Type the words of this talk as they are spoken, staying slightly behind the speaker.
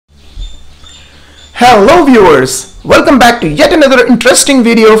Hello viewers, welcome back to yet another interesting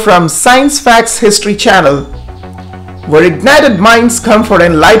video from Science Facts History channel, where ignited minds come for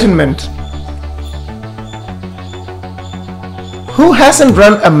enlightenment. Who hasn't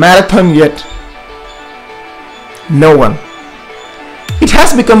run a marathon yet? No one. It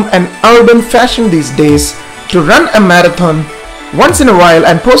has become an urban fashion these days to run a marathon once in a while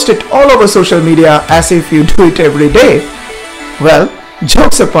and post it all over social media as if you do it every day. Well,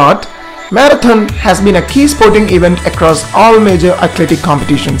 jokes apart, marathon has been a key sporting event across all major athletic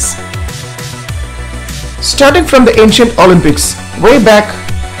competitions. Starting from the ancient Olympics way back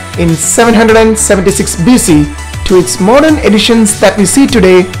in 776 BC to its modern editions that we see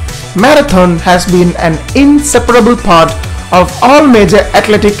today, marathon has been an inseparable part of all major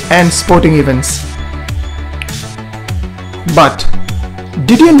athletic and sporting events. But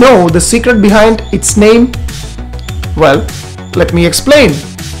did you know the secret behind its name? Well, let me explain.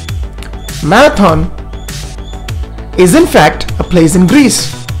 Marathon is in fact a place in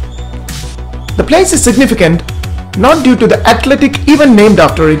Greece. The place is significant not due to the athletic event named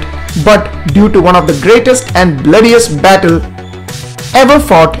after it, but due to one of the greatest and bloodiest battle ever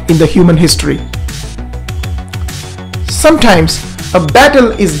fought in the human history. Sometimes a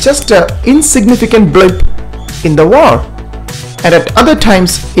battle is just an insignificant blip in the war, and at other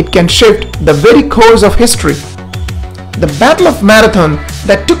times it can shift the very course of history. The Battle of Marathon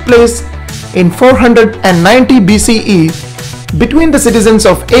that took place in 490 BCE between the citizens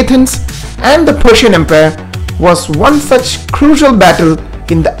of Athens and the Persian Empire was one such crucial battle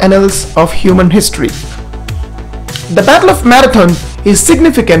in the annals of human history. The Battle of Marathon is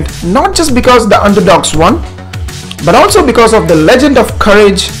significant not just because the underdogs won, but also because of the legend of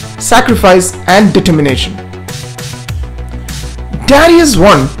courage, sacrifice, and determination. Darius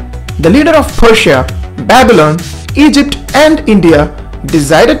I, the leader of Persia, Babylon, Egypt, and India,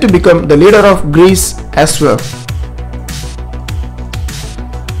 decided to become the leader of Greece as well.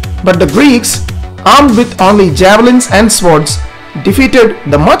 But the Greeks, armed with only javelins and swords, defeated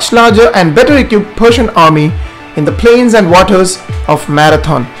the much larger and better equipped Persian army in the plains and waters of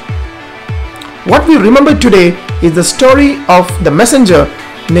Marathon. What we remember today is the story of the messenger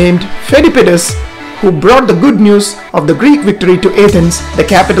named Pheidippides, who brought the good news of the Greek victory to Athens, the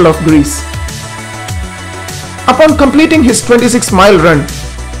capital of Greece. Upon completing his 26-mile run,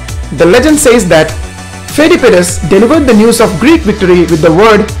 the legend says that Pheidippides delivered the news of Greek victory with the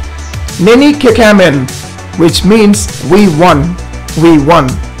word "Neni kekamen," which means "we won, we won."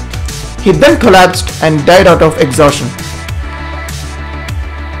 He then collapsed and died out of exhaustion.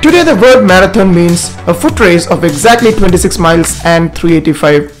 Today the word marathon means a foot race of exactly 26 miles and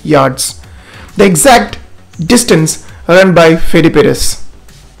 385 yards, the exact distance run by Pheidippides.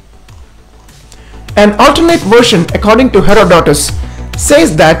 An alternate version, according to Herodotus,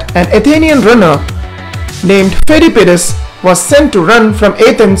 says that an Athenian runner named Pheidippides was sent to run from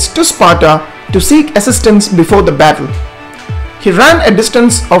Athens to Sparta to seek assistance before the battle. He ran a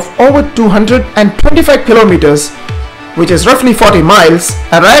distance of over 225 kilometers, which is roughly 40 miles,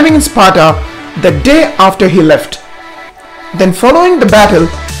 arriving in Sparta the day after he left. Then following the battle,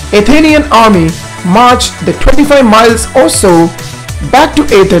 Athenian army marched the 25 miles or so back to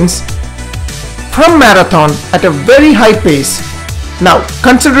Athens from Marathon at a very high pace. Now,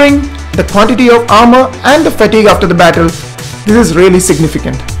 considering the quantity of armor and the fatigue after the battle, this is really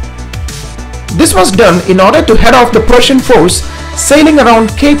significant. This was done in order to head off the Persian force sailing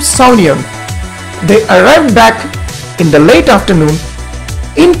around Cape Saunion. They arrived back in the late afternoon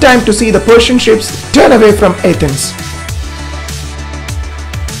in time to see the Persian ships turn away from Athens,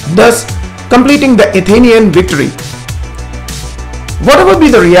 thus completing the Athenian victory. Whatever be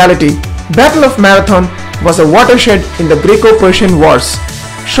the reality, Battle of Marathon was a watershed in the Greco-Persian wars,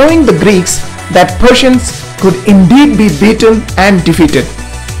 showing the Greeks that Persians could indeed be beaten and defeated.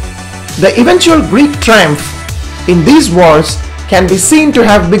 The eventual Greek triumph in these wars can be seen to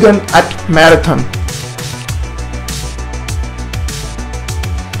have begun at Marathon.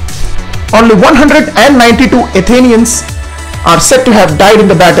 Only 192 Athenians are said to have died in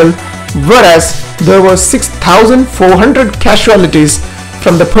the battle, whereas there were 6,400 casualties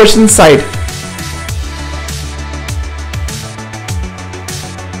from the Persian side.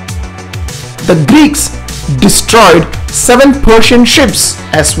 The Greeks destroyed 7 Persian ships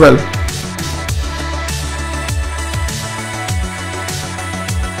as well.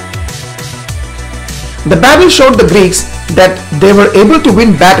 The battle showed the Greeks that they were able to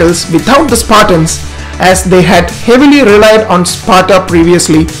win battles without the Spartans, as they had heavily relied on Sparta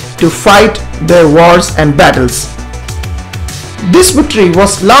previously to fight their wars and battles. This victory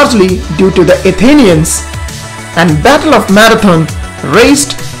was largely due to the Athenians, and Battle of Marathon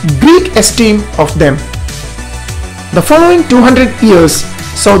raised Greek esteem of them. The following 200 years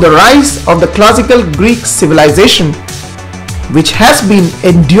saw the rise of the classical Greek civilization, which has been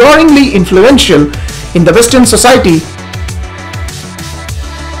enduringly influential in the Western society,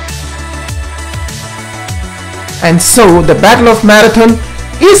 and so the Battle of Marathon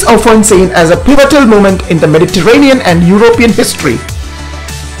is often seen as a pivotal moment in the Mediterranean and European history.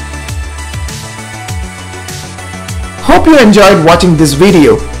 Hope you enjoyed watching this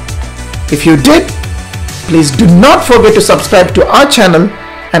video. If you did, please do not forget to subscribe to our channel,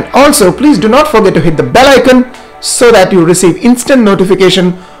 and also please do not forget to hit the bell icon so that you receive instant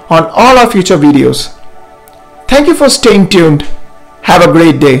notification on all our future videos. Thank you for staying tuned. Have a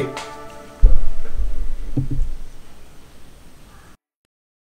great day.